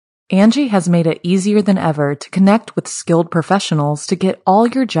Angie has made it easier than ever to connect with skilled professionals to get all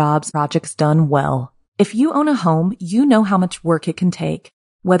your jobs projects done well. If you own a home, you know how much work it can take,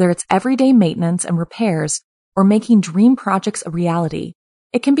 whether it's everyday maintenance and repairs or making dream projects a reality.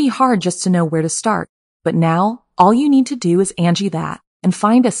 It can be hard just to know where to start, but now all you need to do is Angie that and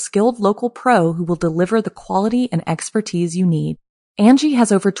find a skilled local pro who will deliver the quality and expertise you need. Angie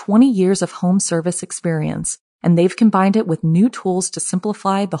has over 20 years of home service experience, and they've combined it with new tools to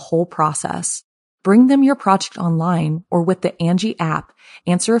simplify the whole process. Bring them your project online or with the Angie app,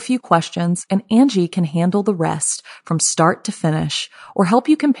 answer a few questions, and Angie can handle the rest from start to finish or help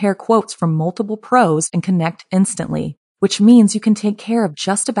you compare quotes from multiple pros and connect instantly, which means you can take care of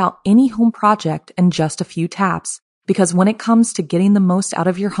just about any home project in just a few taps. Because when it comes to getting the most out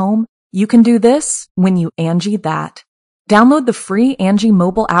of your home, you can do this when you Angie that. Download the free Angie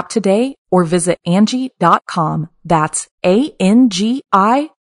mobile app today or visit Angie.com. That's ANGI.com.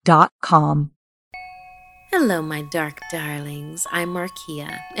 Hello, my dark darlings. I'm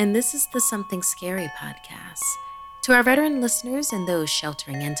Markia, and this is the Something Scary podcast. To our veteran listeners and those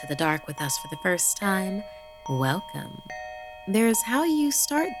sheltering into the dark with us for the first time, welcome. There's how you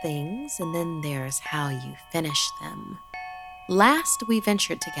start things, and then there's how you finish them. Last we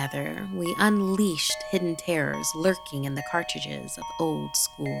ventured together, we unleashed hidden terrors lurking in the cartridges of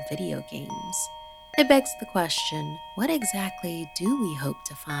old-school video games. It begs the question, what exactly do we hope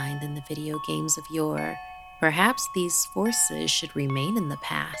to find in the video games of yore? Perhaps these forces should remain in the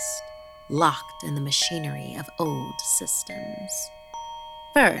past, locked in the machinery of old systems.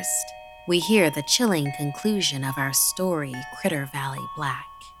 First, we hear the chilling conclusion of our story, Critter Valley Black.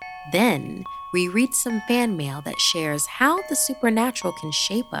 Then, we read some fan mail that shares how the supernatural can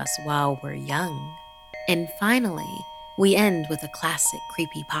shape us while we're young. And finally, we end with a classic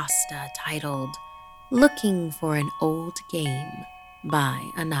creepypasta titled, Looking for an Old Game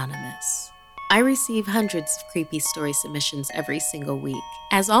by Anonymous. I receive hundreds of creepy story submissions every single week.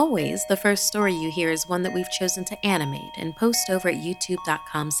 As always, the first story you hear is one that we've chosen to animate and post over at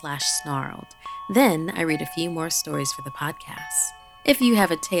youtube.com/snarled. Then I read a few more stories for the podcast. If you have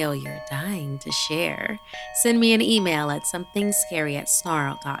a tale you're dying to share, send me an email at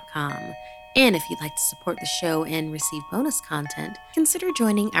somethingscary@snarled.com. And if you'd like to support the show and receive bonus content, consider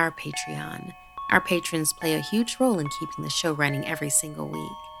joining our Patreon. Our patrons play a huge role in keeping the show running every single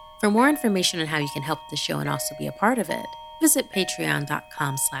week. For more information on how you can help the show and also be a part of it, visit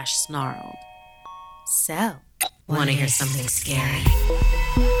patreon.com/snarled. So, want to hear something scary?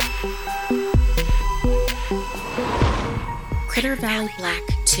 Critter Valley Black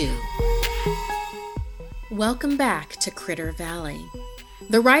 2. Welcome back to Critter Valley.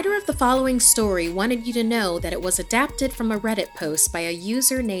 The writer of the following story wanted you to know that it was adapted from a Reddit post by a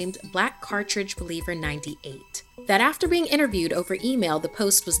user named Black Cartridge Believer 98. That after being interviewed over email, the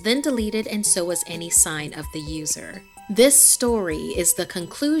post was then deleted, and so was any sign of the user. This story is the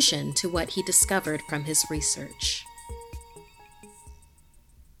conclusion to what he discovered from his research.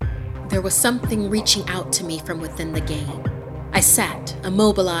 There was something reaching out to me from within the game. I sat,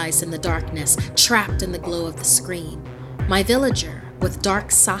 immobilized in the darkness, trapped in the glow of the screen. My villager, with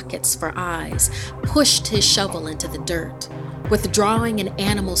dark sockets for eyes, pushed his shovel into the dirt. Withdrawing an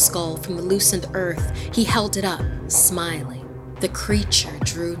animal skull from the loosened earth, he held it up, smiling. The creature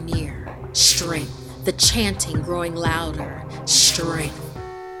drew near. Strength. The chanting growing louder. Strength.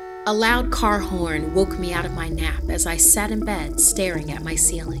 A loud car horn woke me out of my nap as I sat in bed staring at my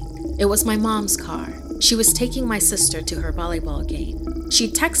ceiling. It was my mom's car. She was taking my sister to her volleyball game. She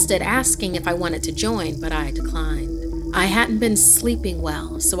texted asking if I wanted to join, but I declined. I hadn't been sleeping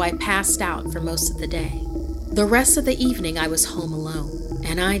well, so I passed out for most of the day. The rest of the evening I was home alone,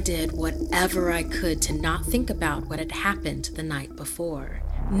 and I did whatever I could to not think about what had happened the night before.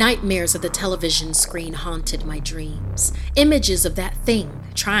 Nightmares of the television screen haunted my dreams. Images of that thing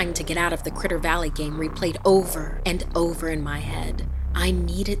trying to get out of the Critter Valley game replayed over and over in my head. I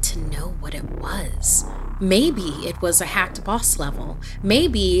needed to know what it was. Maybe it was a hacked boss level.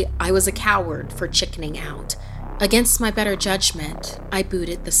 Maybe I was a coward for chickening out. Against my better judgment, I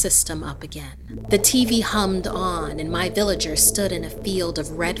booted the system up again. The TV hummed on, and my villager stood in a field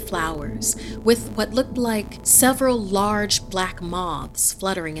of red flowers, with what looked like several large black moths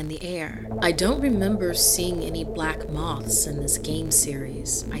fluttering in the air. I don't remember seeing any black moths in this game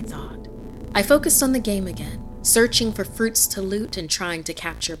series, I thought. I focused on the game again, searching for fruits to loot and trying to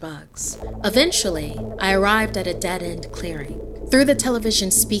capture bugs. Eventually, I arrived at a dead-end clearing. Through the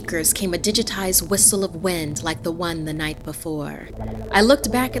television speakers came a digitized whistle of wind like the one the night before. I looked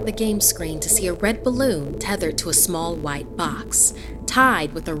back at the game screen to see a red balloon tethered to a small white box,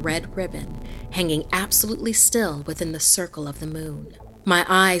 tied with a red ribbon, hanging absolutely still within the circle of the moon. My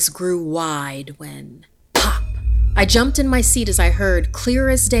eyes grew wide when, pop! I jumped in my seat as I heard, clear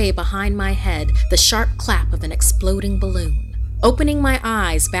as day behind my head, the sharp clap of an exploding balloon. Opening my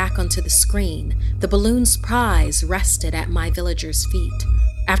eyes back onto the screen, the balloon's prize rested at my villager's feet.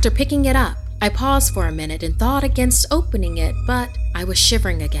 After picking it up, I paused for a minute and thought against opening it, but I was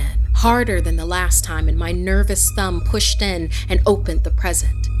shivering again, harder than the last time, and my nervous thumb pushed in and opened the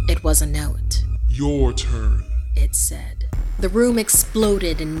present. It was a note. "Your turn," it said. The room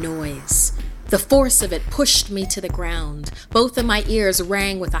exploded in noise. The force of it pushed me to the ground. Both of my ears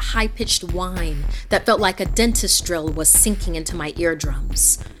rang with a high-pitched whine that felt like a dentist drill was sinking into my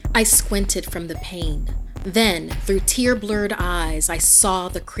eardrums. I squinted from the pain. Then, through tear-blurred eyes, I saw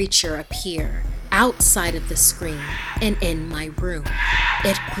the creature appear outside of the screen and in my room.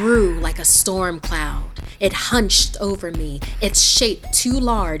 It grew like a storm cloud. It hunched over me, its shape too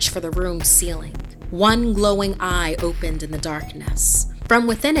large for the room's ceiling. One glowing eye opened in the darkness. From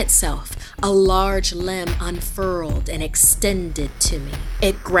within itself, a large limb unfurled and extended to me.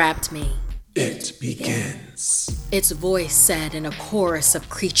 It grabbed me. "It begins," its voice said in a chorus of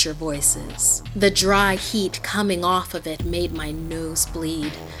creature voices. The dry heat coming off of it made my nose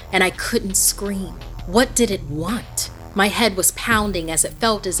bleed, and I couldn't scream. What did it want? My head was pounding as it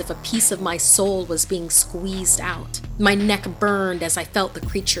felt as if a piece of my soul was being squeezed out. My neck burned as I felt the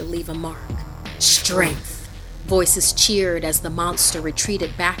creature leave a mark. Strength. Voices cheered as the monster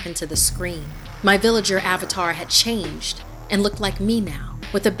retreated back into the screen. My villager avatar had changed and looked like me now,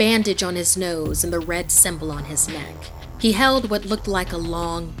 with a bandage on his nose and the red symbol on his neck. He held what looked like a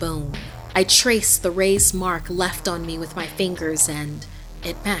long bone. I traced the raised mark left on me with my fingers, and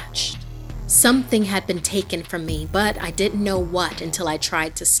it matched. Something had been taken from me, but I didn't know what until I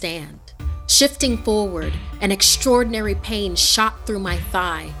tried to stand. Shifting forward, an extraordinary pain shot through my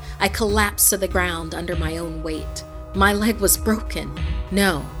thigh. I collapsed to the ground under my own weight. My leg was broken.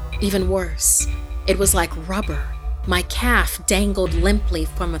 No, even worse. It was like rubber. My calf dangled limply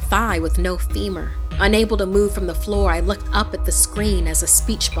from a thigh with no femur. Unable to move from the floor, I looked up at the screen as a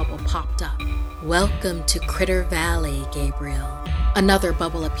speech bubble popped up. "Welcome to Critter Valley, Gabriel." Another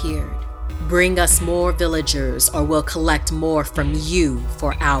bubble appeared. "Bring us more villagers or we'll collect more from you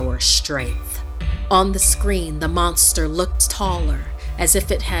for our strength." On the screen, the monster looked taller, as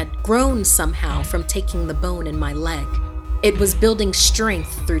if it had grown somehow from taking the bone in my leg. It was building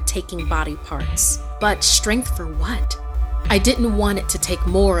strength through taking body parts. But strength for what? I didn't want it to take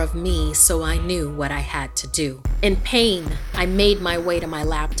more of me, so I knew what I had to do. In pain, I made my way to my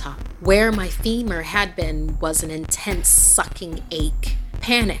laptop. Where my femur had been was an intense sucking ache.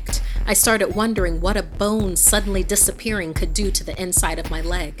 Panicked, I started wondering what a bone suddenly disappearing could do to the inside of my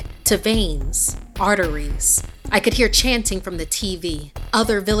leg, to veins, arteries. I could hear chanting from the TV,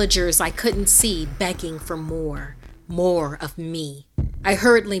 other villagers I couldn't see begging for more of me. I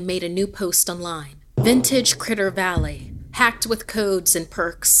hurriedly made a new post online. Vintage Critter Valley, hacked with codes and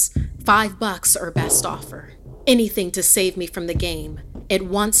perks, $5 or best offer. Anything to save me from the game. It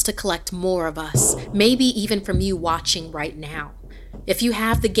wants to collect more of us, maybe even from you watching right now. If you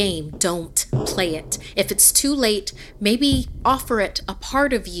have the game, don't play it. If it's too late, maybe offer it a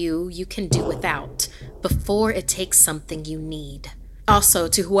part of you can do without, before it takes something you need. Also,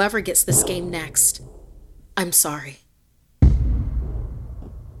 to whoever gets this game next, I'm sorry.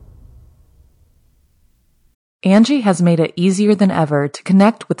 Angie has made it easier than ever to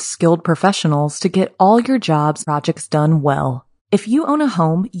connect with skilled professionals to get all your jobs projects done well. If you own a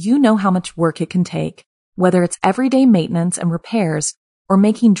home, you know how much work it can take, whether it's everyday maintenance and repairs or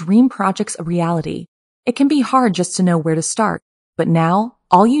making dream projects a reality. It can be hard just to know where to start, but now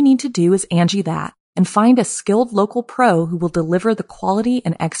all you need to do is Angie that and find a skilled local pro who will deliver the quality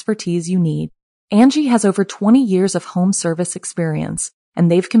and expertise you need. Angie has over 20 years of home service experience, and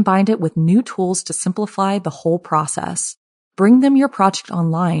they've combined it with new tools to simplify the whole process. Bring them your project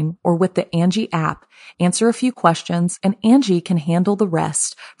online or with the Angie app, answer a few questions, and Angie can handle the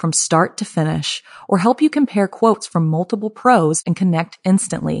rest from start to finish, or help you compare quotes from multiple pros and connect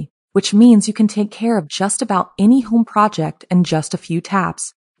instantly, which means you can take care of just about any home project in just a few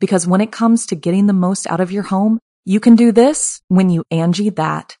taps. Because when it comes to getting the most out of your home, you can do this when you Angie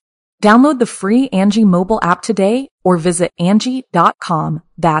that. Download the free Angie mobile app today or visit Angie.com.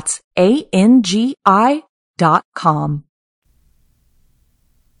 That's ANGI.com.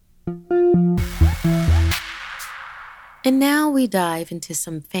 And now we dive into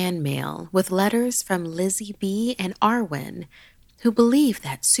some fan mail with letters from Lizzie B. and Arwen, who believe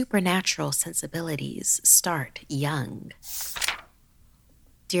that supernatural sensibilities start young.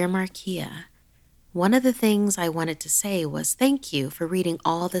 Dear Markia, one of the things I wanted to say was thank you for reading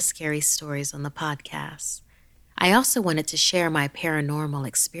all the scary stories on the podcast. I also wanted to share my paranormal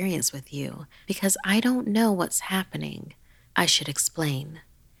experience with you because I don't know what's happening. I should explain.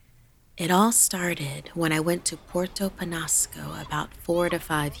 It all started when I went to Puerto Penasco about 4 to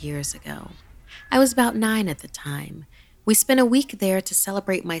 5 years ago. I was about 9 at the time. We spent a week there to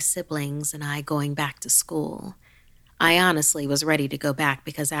celebrate my siblings and I going back to school. I honestly was ready to go back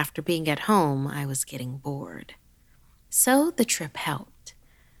because after being at home, I was getting bored. So the trip helped.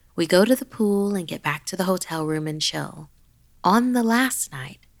 We go to the pool and get back to the hotel room and chill. On the last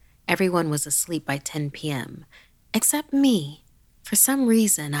night, everyone was asleep by 10 p.m., except me. For some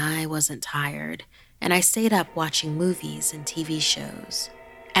reason, I wasn't tired, and I stayed up watching movies and TV shows.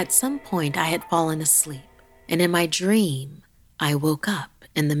 At some point, I had fallen asleep, and in my dream, I woke up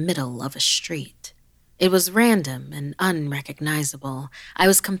in the middle of a street. It was random and unrecognizable. I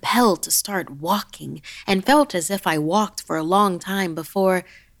was compelled to start walking and felt as if I walked for a long time before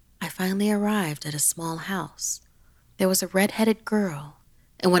I finally arrived at a small house. There was a red-headed girl,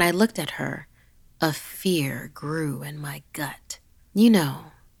 and when I looked at her, a fear grew in my gut. You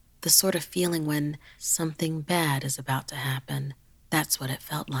know, the sort of feeling when something bad is about to happen. That's what it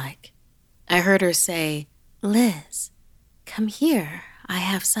felt like. I heard her say, "Liz, come here. I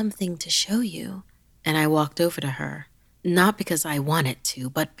have something to show you." And I walked over to her, not because I wanted to,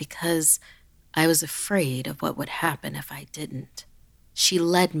 but because I was afraid of what would happen if I didn't. She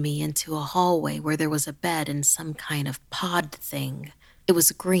led me into a hallway where there was a bed and some kind of pod thing. It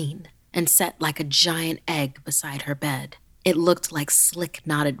was green and set like a giant egg beside her bed. It looked like slick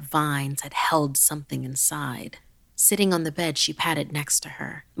knotted vines had held something inside. Sitting on the bed, she patted next to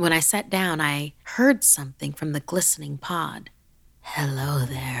her. When I sat down, I heard something from the glistening pod. "Hello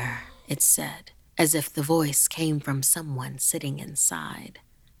there," it said, as if the voice came from someone sitting inside.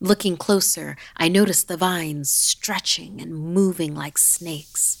 Looking closer, I noticed the vines stretching and moving like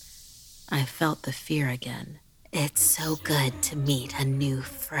snakes. I felt the fear again. "It's so good to meet a new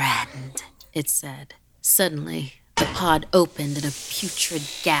friend," it said. Suddenly, the pod opened and a putrid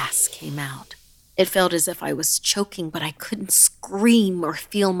gas came out. It felt as if I was choking, but I couldn't scream or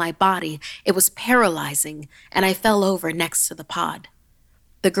feel my body. It was paralyzing, and I fell over next to the pod.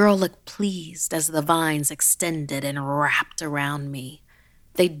 The girl looked pleased as the vines extended and wrapped around me.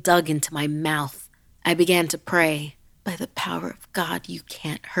 They dug into my mouth. I began to pray, "By the power of God, you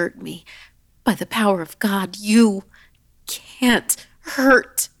can't hurt me. By the power of God, you can't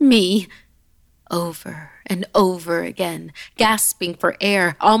hurt me." Over and over again, gasping for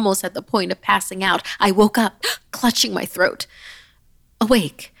air, almost at the point of passing out, I woke up, clutching my throat.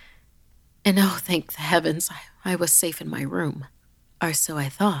 Awake. And oh, thank the heavens, I was safe in my room. Or so I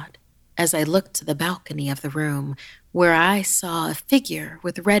thought, as I looked to the balcony of the room, where I saw a figure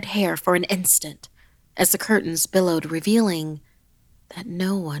with red hair for an instant, as the curtains billowed, revealing that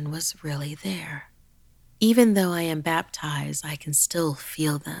no one was really there. Even though I am baptized, I can still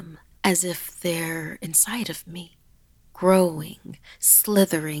feel them, as if they're inside of me, growing,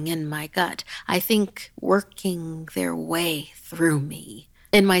 slithering in my gut, I think working their way through me.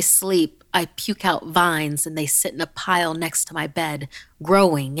 In my sleep, I puke out vines and they sit in a pile next to my bed,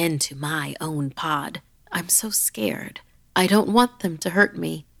 growing into my own pod. I'm so scared. I don't want them to hurt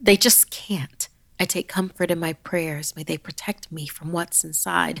me. They just can't. I take comfort in my prayers. May they protect me from what's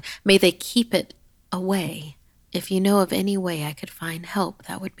inside. May they keep it away. If you know of any way I could find help,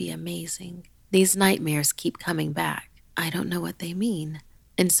 that would be amazing. These nightmares keep coming back. I don't know what they mean.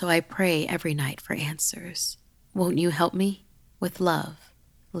 And so I pray every night for answers. Won't you help me? With love,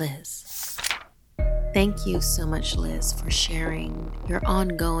 Liz. Thank you so much, Liz, for sharing your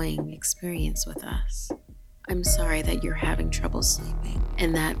ongoing experience with us. I'm sorry that you're having trouble sleeping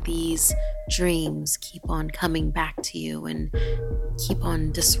and that these dreams keep on coming back to you and keep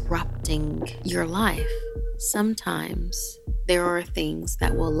on disrupting your life. Sometimes there are things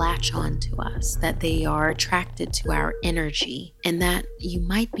that will latch on to us, that they are attracted to our energy, and that you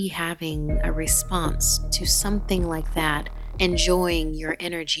might be having a response to something like that, enjoying your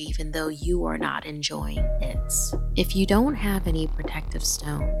energy even though you are not enjoying it. If you don't have any protective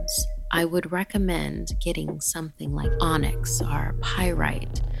stones, I would recommend getting something like onyx or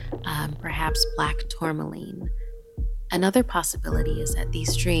pyrite, perhaps black tourmaline. Another possibility is that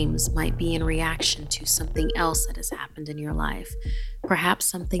these dreams might be in reaction to something else that has happened in your life, perhaps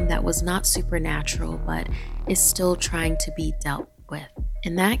something that was not supernatural but is still trying to be dealt with.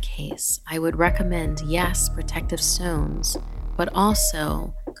 In that case, I would recommend, yes, protective stones, but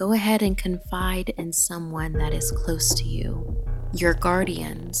also go ahead and confide in someone that is close to you. Your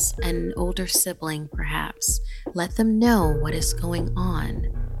guardians, an older sibling perhaps. Let them know what is going on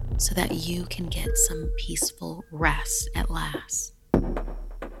so that you can get some peaceful rest at last.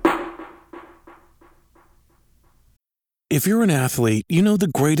 If you're an athlete, you know the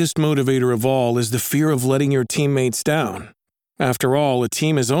greatest motivator of all is the fear of letting your teammates down. After all, a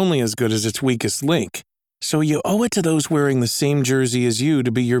team is only as good as its weakest link. So you owe it to those wearing the same jersey as you to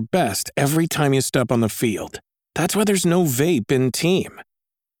be your best every time you step on the field. That's why there's no vape in team.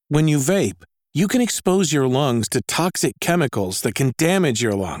 When you vape, you can expose your lungs to toxic chemicals that can damage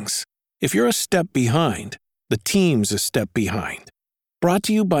your lungs. If you're a step behind, the team's a step behind. Brought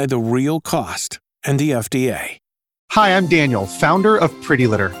to you by The Real Cost and the FDA. Hi, I'm Daniel, founder of Pretty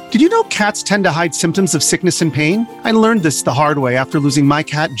Litter. Did you know cats tend to hide symptoms of sickness and pain? I learned this the hard way after losing my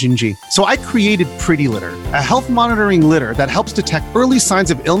cat, Gingy. So I created Pretty Litter, a health monitoring litter that helps detect early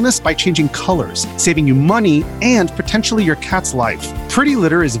signs of illness by changing colors, saving you money and potentially your cat's life. Pretty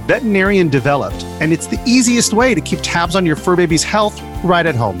Litter is veterinarian developed, and it's the easiest way to keep tabs on your fur baby's health right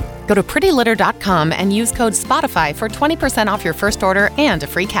at home. Go to prettylitter.com and use code SPOTIFY for 20% off your first order and a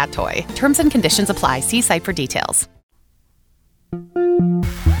free cat toy. Terms and conditions apply. See site for details.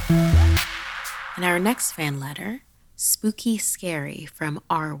 And our next fan letter, Spooky Scary from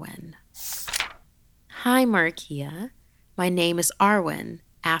Arwen. Hi, Markia. My name is Arwen,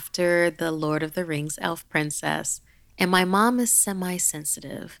 after the Lord of the Rings elf princess, and my mom is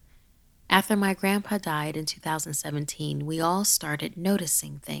semi-sensitive. After my grandpa died in 2017, we all started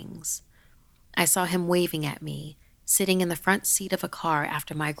noticing things. I saw him waving at me, sitting in the front seat of a car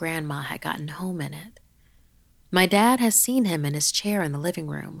after my grandma had gotten home in it. My dad has seen him in his chair in the living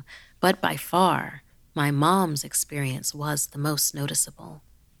room, but by far, my mom's experience was the most noticeable.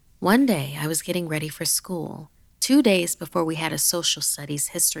 One day, I was getting ready for school, 2 days before we had a social studies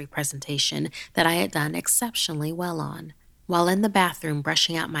history presentation that I had done exceptionally well on. While in the bathroom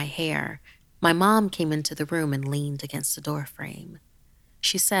brushing out my hair, my mom came into the room and leaned against the doorframe.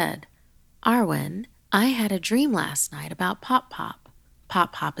 She said, "Arwen, I had a dream last night about Pop Pop."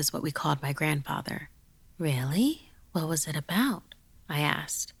 Pop Pop is what we called my grandfather. "Really? What was it about?" I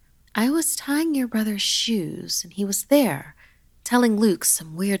asked. "I was tying your brother's shoes, and he was there, telling Luke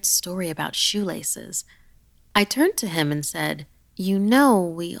some weird story about shoelaces. I turned to him and said, 'You know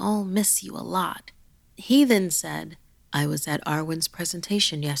we all miss you a lot.' He then said, 'I was at Arwen's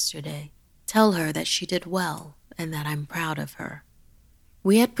presentation yesterday. Tell her that she did well and that I'm proud of her.'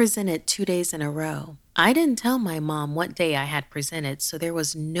 We had presented 2 days in a row. I didn't tell my mom what day I had presented, so there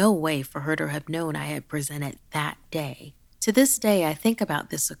was no way for her to have known I had presented that day. To this day, I think about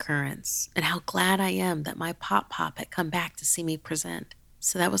this occurrence and how glad I am that my Pop had come back to see me present.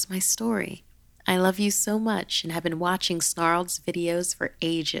 So that was my story. I love you so much and have been watching Snarled's videos for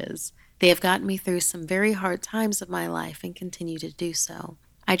ages. They have gotten me through some very hard times of my life and continue to do so.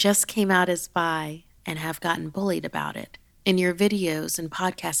 I just came out as bi and have gotten bullied about it. And your videos and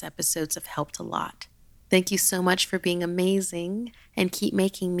podcast episodes have helped a lot. Thank you so much for being amazing and keep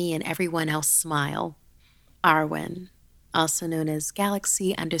making me and everyone else smile. Arwen, also known as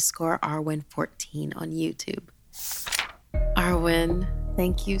Galaxy_Arwen14 on YouTube." Arwen,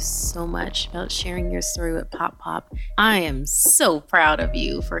 thank you so much about sharing your story with Pop. I am so proud of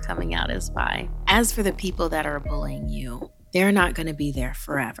you for coming out as bi. As for the people that are bullying you, they're not going to be there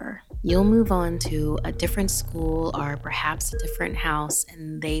forever. You'll move on to a different school or perhaps a different house,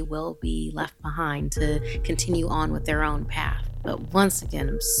 and they will be left behind to continue on with their own path. But once again,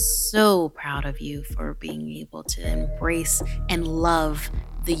 I'm so proud of you for being able to embrace and love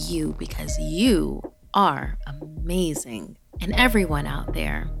the you, because you are amazing. And everyone out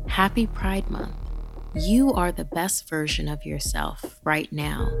there, happy Pride Month. You are the best version of yourself right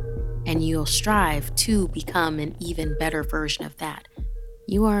now, and you'll strive to become an even better version of that.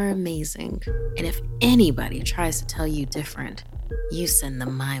 You are amazing, and if anybody tries to tell you different, you send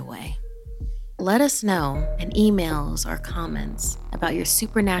them my way. Let us know in emails or comments about your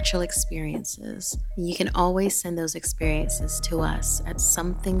supernatural experiences. You can always send those experiences to us at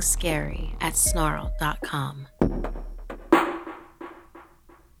somethingscary@snarl.com.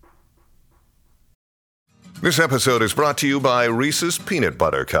 This episode is brought to you by Reese's Peanut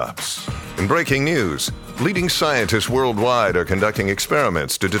Butter Cups. In breaking news, leading scientists worldwide are conducting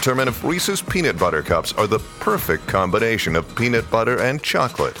experiments to determine if Reese's Peanut Butter Cups are the perfect combination of peanut butter and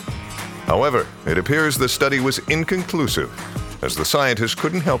chocolate. However, it appears the study was inconclusive, as the scientists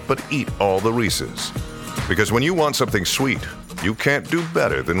couldn't help but eat all the Reese's. Because when you want something sweet, you can't do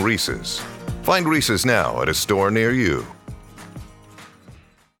better than Reese's. Find Reese's now at a store near you.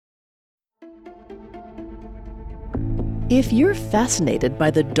 If you're fascinated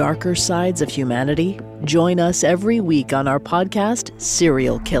by the darker sides of humanity, join us every week on our podcast,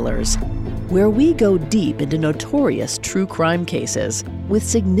 Serial Killers. where we go deep into notorious true crime cases. With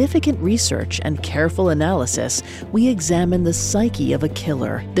significant research and careful analysis, we examine the psyche of a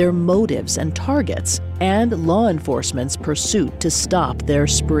killer, their motives and targets, and law enforcement's pursuit to stop their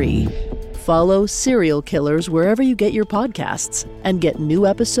spree. Follow Serial Killers wherever you get your podcasts and get new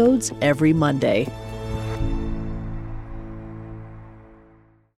episodes every Monday.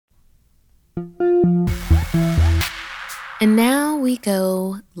 And now we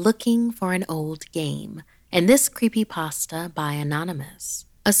go looking for an old game, and this creepypasta by Anonymous.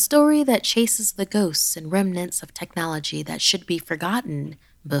 A story that chases the ghosts and remnants of technology that should be forgotten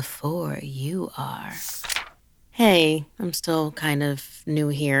before you are. Hey, I'm still kind of new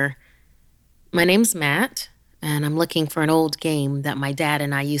here. My name's Matt, and I'm looking for an old game that my dad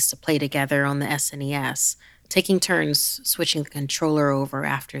and I used to play together on the SNES, taking turns switching the controller over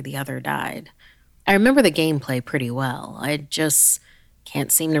after the other died. I remember the gameplay pretty well. I just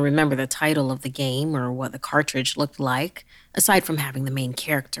can't seem to remember the title of the game or what the cartridge looked like, aside from having the main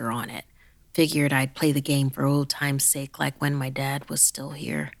character on it. Figured I'd play the game for old time's sake, like when my dad was still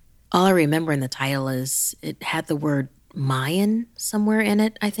here. All I remember in the title is it had the word Mayan somewhere in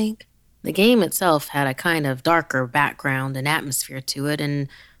it, I think. The game itself had a kind of darker background and atmosphere to it, and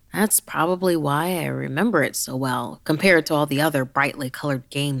that's probably why I remember it so well, compared to all the other brightly colored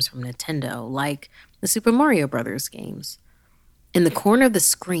games from Nintendo, like the Super Mario Bros. Games. In the corner of the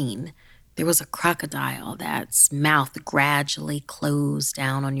screen, there was a crocodile that's mouth gradually closed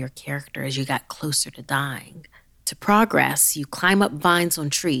down on your character as you got closer to dying. To progress, you climb up vines on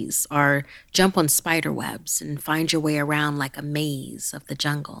trees or jump on spider webs and find your way around like a maze of the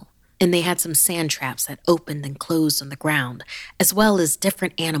jungle. And they had some sand traps that opened and closed on the ground, as well as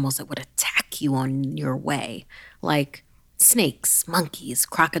different animals that would attack you on your way, like snakes, monkeys,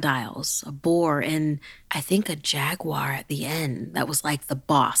 crocodiles, a boar, and I think a jaguar at the end that was like the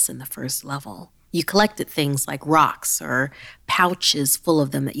boss in the first level. You collected things like rocks or pouches full of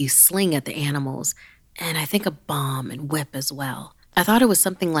them that you sling at the animals, and I think a bomb and whip as well. I thought it was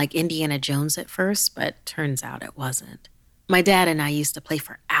something like Indiana Jones at first, but turns out it wasn't. My dad and I used to play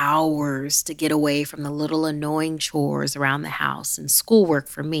for hours to get away from the little annoying chores around the house and schoolwork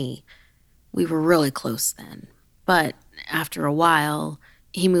for me. We were really close then. But after a while,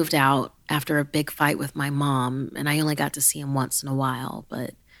 he moved out after a big fight with my mom, and I only got to see him once in a while.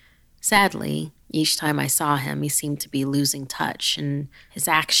 But sadly, each time I saw him, he seemed to be losing touch, and his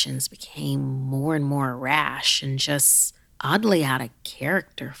actions became more and more rash and just oddly out of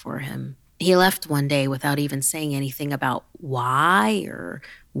character for him. He left one day without even saying anything about why or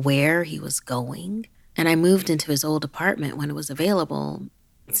where he was going. And I moved into his old apartment when it was available,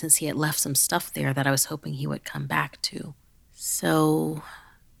 since he had left some stuff there that I was hoping he would come back to. So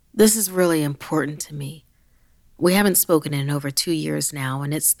this is really important to me. We haven't spoken in over 2 years now,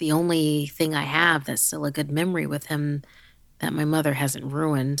 and it's the only thing I have that's still a good memory with him that my mother hasn't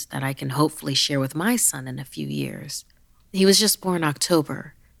ruined that I can hopefully share with my son in a few years. He was just born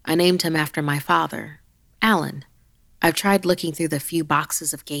October. I named him after my father, Alan. I've tried looking through the few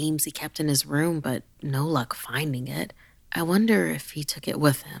boxes of games he kept in his room, but no luck finding it. I wonder if he took it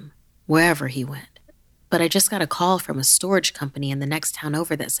with him, wherever he went. But I just got a call from a storage company in the next town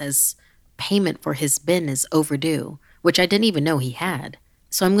over that says payment for his bin is overdue, which I didn't even know he had.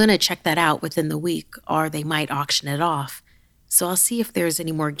 So I'm going to check that out within the week, or they might auction it off. So I'll see if there's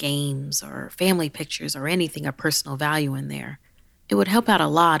any more games or family pictures or anything of personal value in there. It would help out a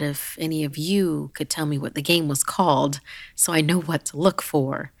lot if any of you could tell me what the game was called so I know what to look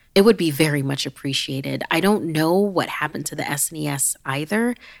for. It would be very much appreciated. I don't know what happened to the SNES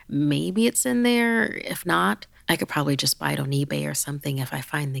either. Maybe it's in there. If not, I could probably just buy it on eBay or something if I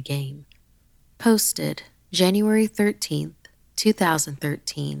find the game. Posted January 13th,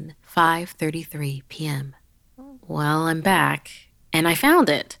 2013, 5:33 p.m. Well, I'm back, and I found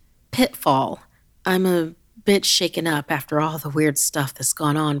it. Pitfall. I'm a bit shaken up after all the weird stuff that's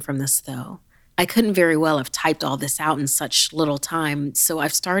gone on from this, though. I couldn't very well have typed all this out in such little time, so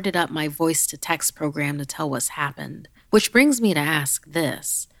I've started up my voice-to-text program to tell what's happened. Which brings me to ask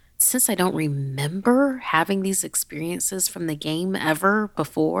this. Since I don't remember having these experiences from the game ever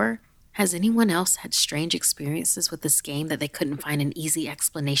before, has anyone else had strange experiences with this game that they couldn't find an easy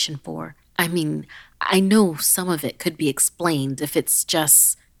explanation for? I mean, I know some of it could be explained if it's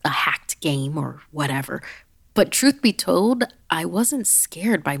just a hacked game or whatever. But truth be told, I wasn't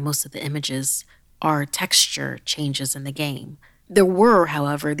scared by most of the images or texture changes in the game. There were,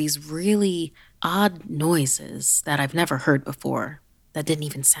 however, these really odd noises that I've never heard before that didn't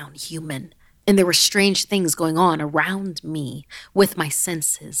even sound human. And there were strange things going on around me with my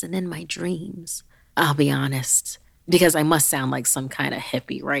senses and in my dreams. I'll be honest, because I must sound like some kind of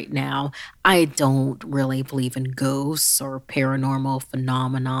hippie right now. I don't really believe in ghosts or paranormal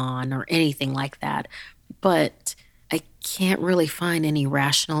phenomenon or anything like that, but I can't really find any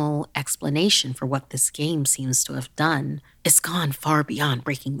rational explanation for what this game seems to have done. It's gone far beyond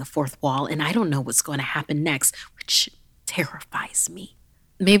breaking the fourth wall, and I don't know what's going to happen next, which terrifies me.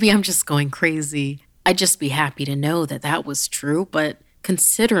 Maybe I'm just going crazy. I'd just be happy to know that that was true, but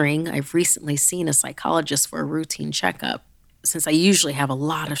considering I've recently seen a psychologist for a routine checkup, since I usually have a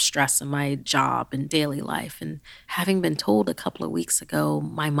lot of stress in my job and daily life, and having been told a couple of weeks ago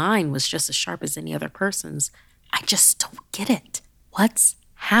my mind was just as sharp as any other person's, I just don't get it. What's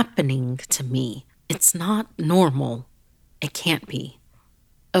happening to me? It's not normal. It can't be.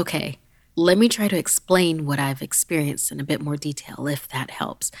 Okay, let me try to explain what I've experienced in a bit more detail, if that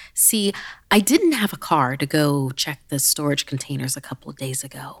helps. See, I didn't have a car to go check the storage containers a couple of days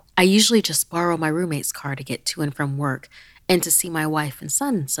ago. I usually just borrow my roommate's car to get to and from work and to see my wife and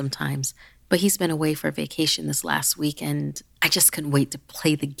son sometimes. But he's been away for vacation this last week, and I just couldn't wait to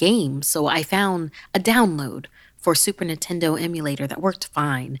play the game. So I found a download for Super Nintendo emulator that worked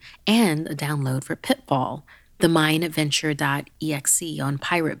fine, and a download for Pitfall, the mineadventure.exe on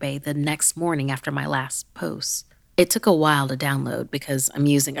Pirate Bay the next morning after my last post. It took a while to download because I'm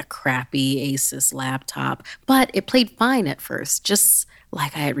using a crappy Asus laptop, but it played fine at first, just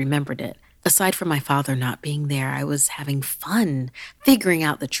like I had remembered it. Aside from my father not being there, I was having fun figuring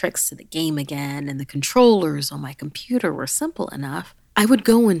out the tricks to the game again, and the controllers on my computer were simple enough. I would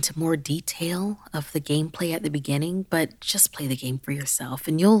go into more detail of the gameplay at the beginning, but just play the game for yourself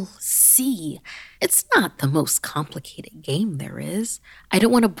and you'll see it's not the most complicated game there is. I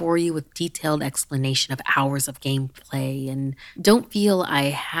don't want to bore you with detailed explanation of hours of gameplay, and don't feel I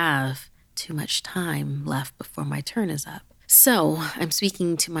have too much time left before my turn is up. So I'm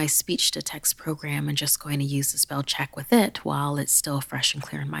speaking to my speech-to-text program and just going to use the spell check with it while it's still fresh and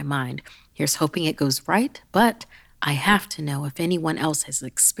clear in my mind. Here's hoping it goes right, but I have to know if anyone else has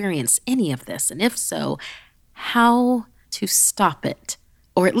experienced any of this, and if so, how to stop it.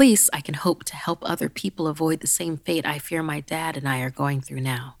 Or at least I can hope to help other people avoid the same fate I fear my dad and I are going through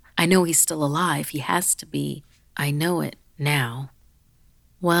now. I know he's still alive. He has to be. I know it now.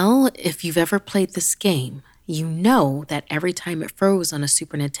 Well, if you've ever played this game, you know that every time it froze on a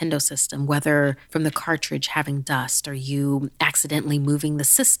Super Nintendo system, whether from the cartridge having dust or you accidentally moving the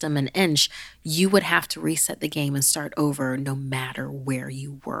system an inch, you would have to reset the game and start over no matter where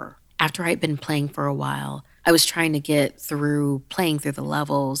you were. After I'd been playing for a while, I was trying to get through playing through the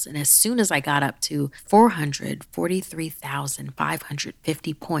levels, and as soon as I got up to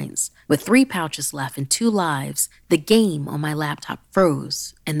 443,550 points, with 3 pouches left and 2 lives, the game on my laptop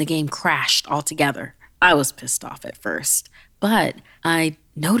froze and the game crashed altogether. I was pissed off at first, but I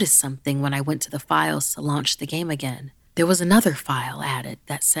noticed something when I went to the files to launch the game again. There was another file added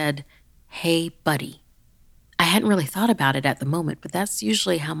that said, "Hey, buddy." I hadn't really thought about it at the moment, but that's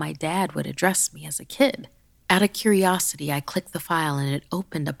usually how my dad would address me as a kid. Out of curiosity, I clicked the file and it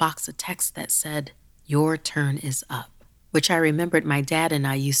opened a box of text that said, "Your turn is up," which I remembered my dad and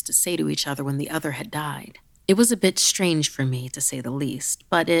I used to say to each other when the other had died. It was a bit strange for me, to say the least,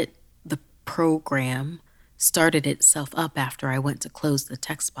 but the program started itself up after I went to close the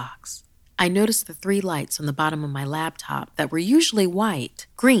text box. I noticed the 3 lights on the bottom of my laptop that were usually white,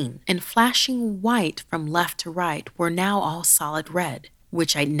 green, and flashing white from left to right were now all solid red,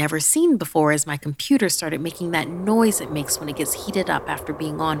 which I'd never seen before as my computer started making that noise it makes when it gets heated up after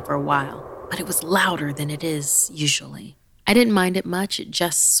being on for a while. But it was louder than it is usually. I didn't mind it much, it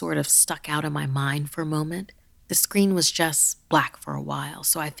just sort of stuck out in my mind for a moment. The screen was just black for a while,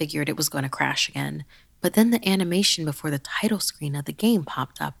 so I figured it was going to crash again. But then the animation before the title screen of the game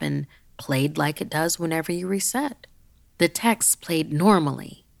popped up and played like it does whenever you reset. The text played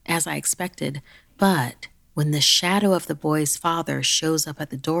normally, as I expected, but when the shadow of the boy's father shows up at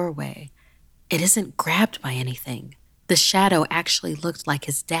the doorway, it isn't grabbed by anything. The shadow actually looked like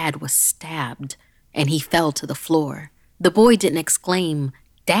his dad was stabbed, and he fell to the floor. The boy didn't exclaim,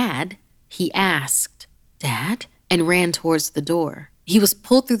 "Dad?" He asked, "Dad?" and ran towards the door. He was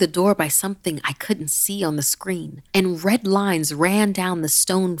pulled through the door by something I couldn't see on the screen, and red lines ran down the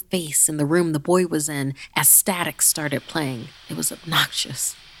stone face in the room the boy was in as static started playing. It was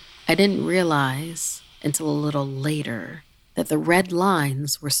obnoxious. I didn't realize until a little later that the red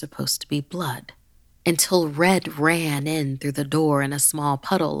lines were supposed to be blood. Until red ran in through the door in a small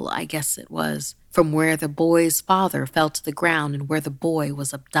puddle, I guess it was, from where the boy's father fell to the ground and where the boy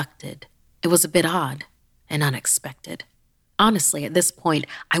was abducted. It was a bit odd and unexpected. Honestly, at this point,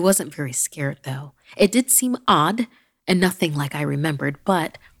 I wasn't very scared, though. It did seem odd and nothing like I remembered,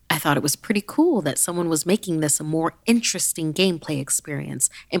 but I thought it was pretty cool that someone was making this a more interesting gameplay experience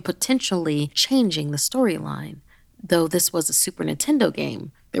and potentially changing the storyline. Though this was a Super Nintendo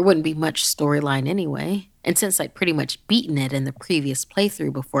game, there wouldn't be much storyline anyway. And since I'd pretty much beaten it in the previous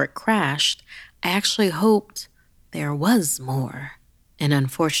playthrough before it crashed, I actually hoped there was more. And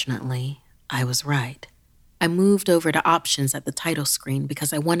unfortunately, I was right. I moved over to options at the title screen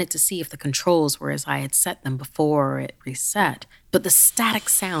because I wanted to see if the controls were as I had set them before it reset, but the static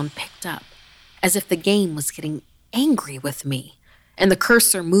sound picked up, as if the game was getting angry with me, and the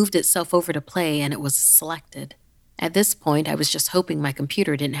cursor moved itself over to play and it was selected. At this point, I was just hoping my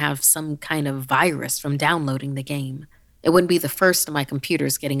computer didn't have some kind of virus from downloading the game. It wouldn't be the first of my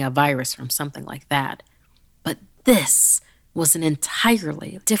computers getting a virus from something like that. But this was an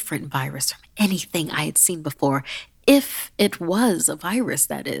entirely different virus from anything I had seen before. If it was a virus,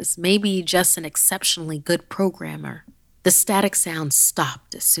 that is, maybe just an exceptionally good programmer. The static sound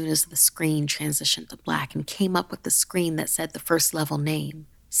stopped as soon as the screen transitioned to black and came up with the screen that said the first level name,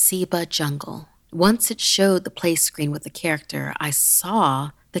 Seba Jungle. Once it showed the play screen with the character, I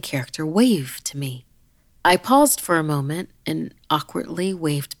saw the character wave to me. I paused for a moment and awkwardly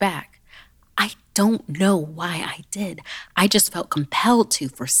waved back. I don't know why I did. I just felt compelled to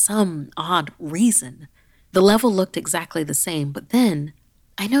for some odd reason. The level looked exactly the same, but then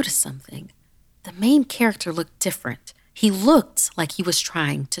I noticed something. The main character looked different. He looked like he was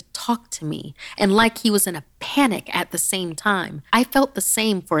trying to talk to me and like he was in a panic at the same time. I felt the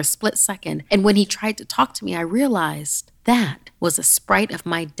same for a split second, and when he tried to talk to me, I realized that was a sprite of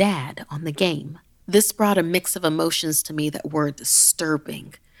my dad on the game. This brought a mix of emotions to me that were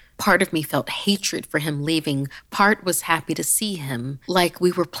disturbing. Part of me felt hatred for him leaving. Part was happy to see him, like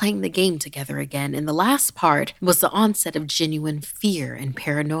we were playing the game together again. And the last part was the onset of genuine fear and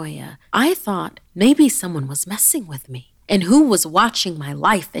paranoia. I thought maybe someone was messing with me. And who was watching my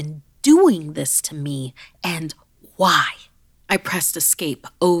life and doing this to me? And why? I pressed escape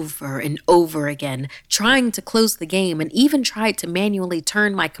over and over again, trying to close the game, and even tried to manually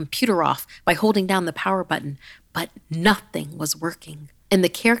turn my computer off by holding down the power button. But nothing was working. And the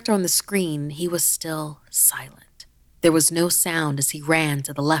character on the screen, he was still silent. There was no sound as he ran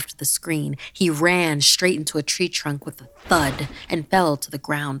to the left of the screen. He ran straight into a tree trunk with a thud and fell to the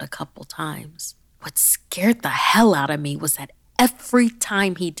ground a couple times. What scared the hell out of me was that every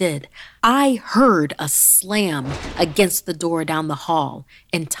time he did, I heard a slam against the door down the hall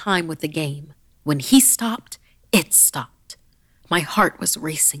in time with the game. When he stopped, it stopped. My heart was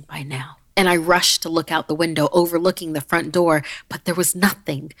racing by now. And I rushed to look out the window overlooking the front door, but there was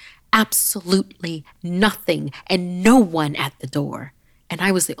nothing, absolutely nothing, and no one at the door. And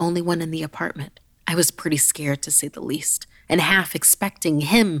I was the only one in the apartment. I was pretty scared, to say the least, and half expecting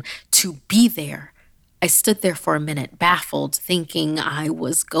him to be there. I stood there for a minute, baffled, thinking I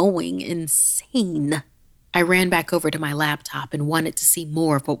was going insane. I ran back over to my laptop and wanted to see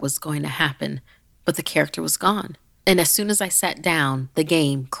more of what was going to happen, but the character was gone. And as soon as I sat down, the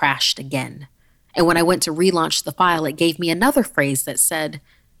game crashed again. And when I went to relaunch the file, it gave me another phrase that said,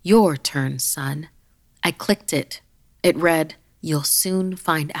 "Your turn, son." I clicked it. It read, "You'll soon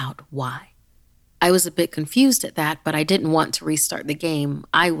find out why." I was a bit confused at that, but I didn't want to restart the game.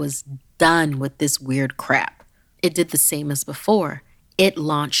 I was done with this weird crap. It did the same as before. It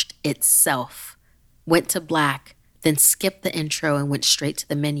launched itself, went to black, then skipped the intro and went straight to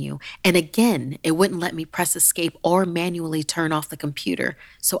the menu. And again, it wouldn't let me press escape or manually turn off the computer,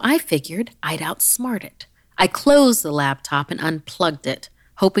 so I figured I'd outsmart it. I closed the laptop and unplugged it,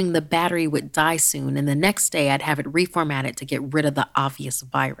 hoping the battery would die soon, and the next day I'd have it reformatted to get rid of the obvious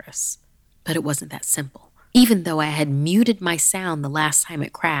virus. But it wasn't that simple. Even though I had muted my sound the last time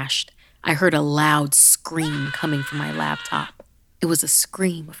it crashed, I heard a loud scream coming from my laptop. It was a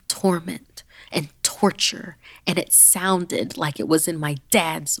scream of torment and torture, and it sounded like it was in my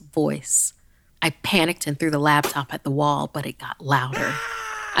dad's voice. I panicked and threw the laptop at the wall, but it got louder.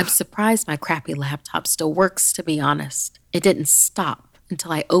 I'm surprised my crappy laptop still works, to be honest. It didn't stop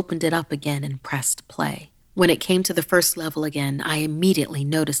until I opened it up again and pressed play. When it came to the first level again, I immediately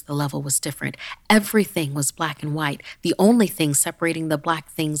noticed the level was different. Everything was black and white. The only thing separating the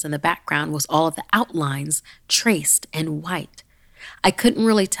black things in the background was all of the outlines traced in white. I couldn't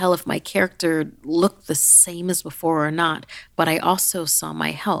really tell if my character looked the same as before or not, but I also saw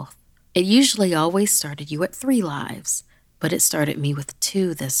my health. It usually always started you at 3 lives, but it started me with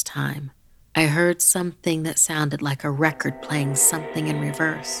 2 this time. I heard something that sounded like a record playing something in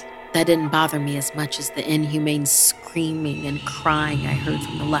reverse. That didn't bother me as much as the inhumane screaming and crying I heard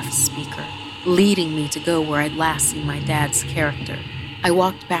from the left speaker, leading me to go where I'd last seen my dad's character. I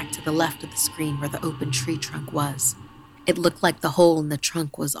walked back to the left of the screen where the open tree trunk was. It looked like the hole in the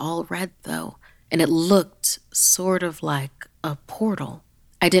trunk was all red, though, and it looked sort of like a portal.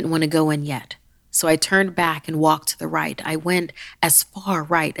 I didn't want to go in yet, so I turned back and walked to the right. I went as far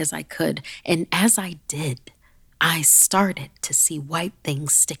right as I could, and as I did, I started to see white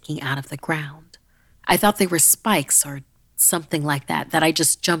things sticking out of the ground. I thought they were spikes or something like that I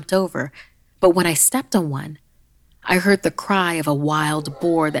just jumped over, but when I stepped on one, I heard the cry of a wild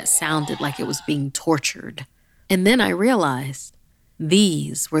boar that sounded like it was being tortured. And then I realized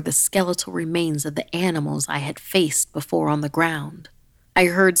these were the skeletal remains of the animals I had faced before on the ground. I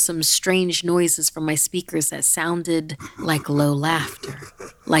heard some strange noises from my speakers that sounded like low laughter,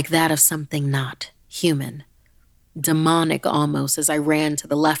 like that of something not human. Demonic almost. As I ran to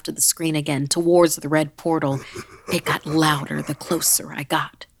the left of the screen again, towards the red portal. It got louder the closer I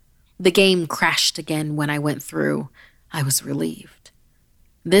got. The game crashed again when I went through. I was relieved.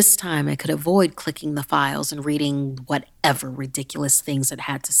 This time I could avoid clicking the files and reading whatever ridiculous things it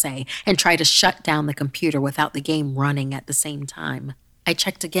had to say and try to shut down the computer without the game running at the same time. I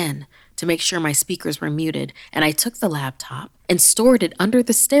checked again to make sure my speakers were muted, and I took the laptop and stored it under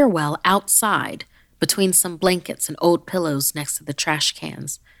the stairwell outside, between some blankets and old pillows next to the trash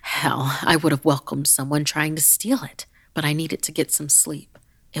cans. Hell, I would have welcomed someone trying to steal it, but I needed to get some sleep.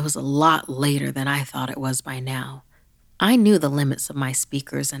 It was a lot later than I thought it was by now. I knew the limits of my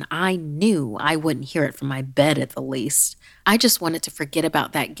speakers, and I knew I wouldn't hear it from my bed at the least. I just wanted to forget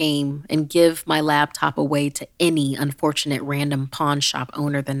about that game and give my laptop away to any unfortunate random pawn shop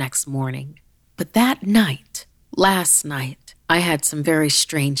owner the next morning. But that night, last night, I had some very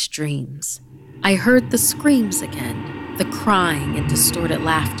strange dreams. I heard the screams again, the crying and distorted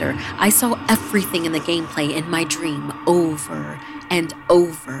laughter. I saw everything in the gameplay in my dream over and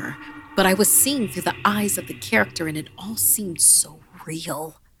over. But I was seeing through the eyes of the character, and it all seemed so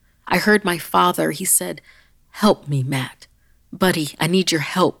real. I heard my father. He said, "Help me, Matt. Buddy, I need your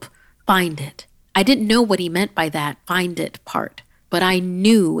help. Find it." I didn't know what he meant by that "find it" part, but I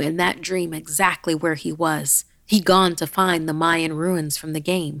knew in that dream exactly where he was. He'd gone to find the Mayan ruins from the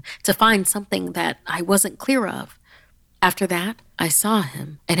game, to find something that I wasn't clear of. After that, I saw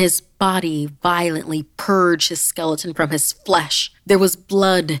him, and his body violently purged his skeleton from his flesh. There was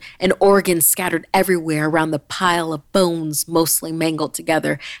blood and organs scattered everywhere around the pile of bones, mostly mangled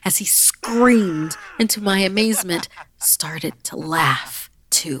together, as he screamed, and to my amazement, started to laugh,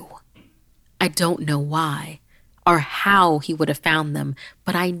 too. I don't know why or how he would have found them,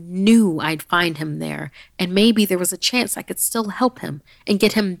 but I knew I'd find him there, and maybe there was a chance I could still help him and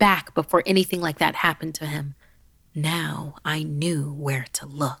get him back before anything like that happened to him. Now I knew where to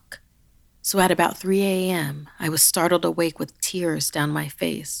look. So at about 3 a.m., I was startled awake with tears down my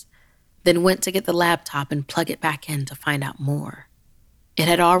face, then went to get the laptop and plug it back in to find out more. It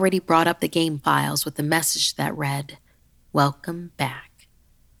had already brought up the game files with a message that read, "Welcome back."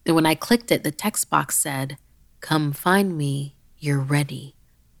 And when I clicked it, the text box said, "Come find me, you're ready."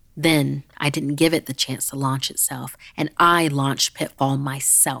 Then I didn't give it the chance to launch itself, and I launched Pitfall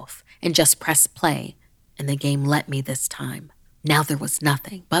myself and just pressed play. And the game let me this time. Now there was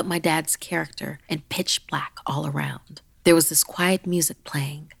nothing but my dad's character and pitch black all around. There was this quiet music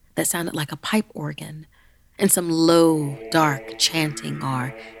playing that sounded like a pipe organ, and some low, dark chanting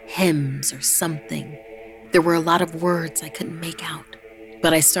or hymns or something. There were a lot of words I couldn't make out,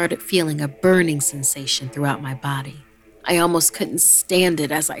 but I started feeling a burning sensation throughout my body. I almost couldn't stand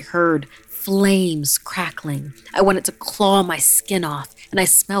it as I heard flames crackling. I wanted to claw my skin off, and I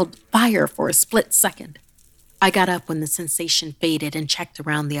smelled fire for a split second. I got up when the sensation faded and checked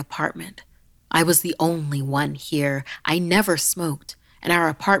around the apartment. I was the only one here. I never smoked, and our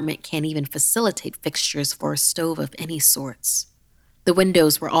apartment can't even facilitate fixtures for a stove of any sorts. The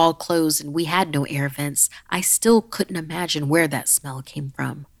windows were all closed and we had no air vents. I still couldn't imagine where that smell came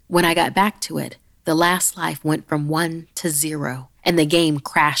from. When I got back to it, the last life went from 1 to 0, and the game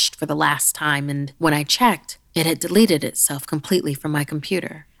crashed for the last time, and when I checked, it had deleted itself completely from my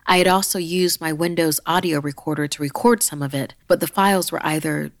computer. I had also used my Windows audio recorder to record some of it, but the files were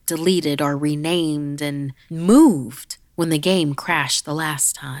either deleted or renamed and moved when the game crashed the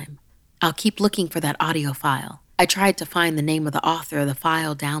last time. I'll keep looking for that audio file. I tried to find the name of the author of the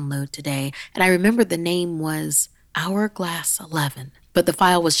file download today, and I remembered the name was Hourglass 11, but the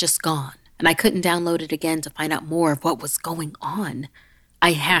file was just gone, and I couldn't download it again to find out more of what was going on.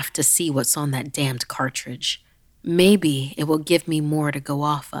 I have to see what's on that damned cartridge. Maybe it will give me more to go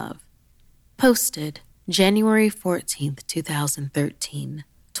off of. Posted January 14th, 2013,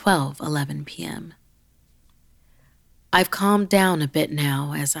 12:11 p.m. I've calmed down a bit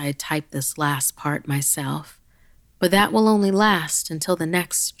now as I type this last part myself, but that will only last until the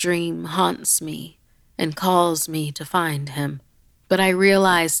next dream haunts me and calls me to find him. But I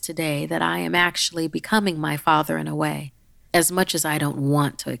realize today that I am actually becoming my father in a way. As much as I don't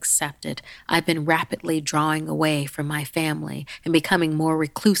want to accept it, I've been rapidly drawing away from my family and becoming more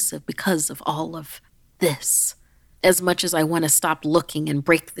reclusive because of all of this. As much as I want to stop looking and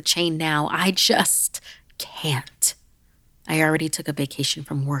break the chain now, I just can't. I already took a vacation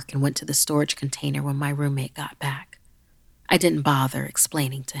from work and went to the storage container when my roommate got back. I didn't bother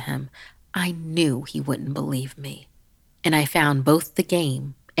explaining to him. I knew he wouldn't believe me. And I found both the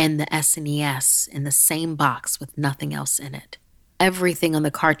game and the SNES in the same box with nothing else in it. Everything on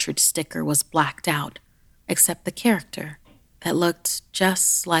the cartridge sticker was blacked out, except the character that looked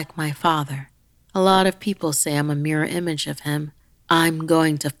just like my father. A lot of people say I'm a mirror image of him. I'm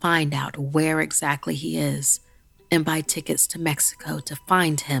going to find out where exactly he is and buy tickets to Mexico to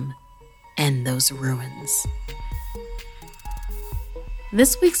find him and those ruins.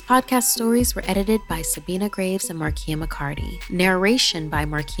 This week's podcast stories were edited by Sabina Graves and Markia McCarty. Narration by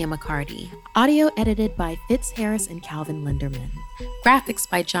Markia McCarty. Audio edited by Fitz Harris and Calvin Linderman. Graphics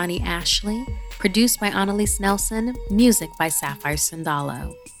by Johnny Ashley. Produced by Annalise Nelson. Music by Sapphire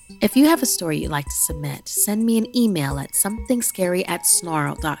Sandalo. If you have a story you'd like to submit, send me an email at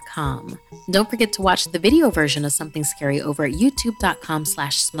somethingscary@snarled.com. Don't forget to watch the video version of Something Scary over at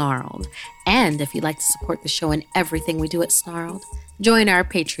youtube.com/snarled. And if you'd like to support the show and everything we do at Snarled, join our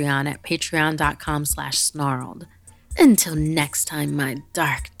Patreon at patreon.com/snarled. Until next time, my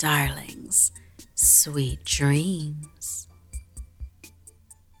dark darlings, sweet dreams.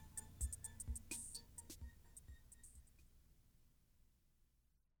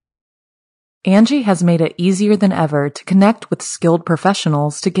 Angie has made it easier than ever to connect with skilled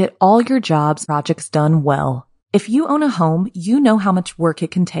professionals to get all your jobs projects done well. If you own a home, you know how much work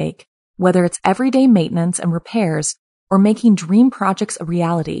it can take, whether it's everyday maintenance and repairs or making dream projects a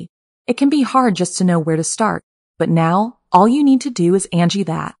reality. It can be hard just to know where to start, but now all you need to do is Angie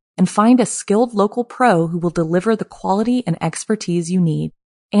that and find a skilled local pro who will deliver the quality and expertise you need.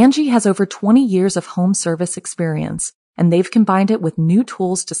 Angie has over 20 years of home service experience, and they've combined it with new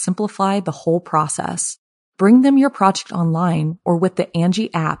tools to simplify the whole process. Bring them your project online or with the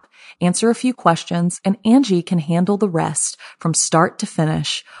Angie app, answer a few questions, and Angie can handle the rest from start to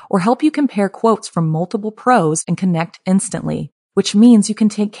finish, or help you compare quotes from multiple pros and connect instantly, which means you can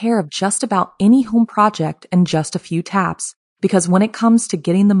take care of just about any home project in just a few taps. Because when it comes to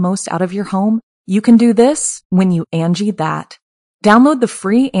getting the most out of your home, you can do this when you Angie that. Download the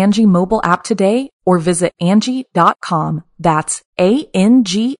free Angie mobile app today or visit Angie.com. That's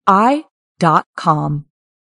ANGI.com.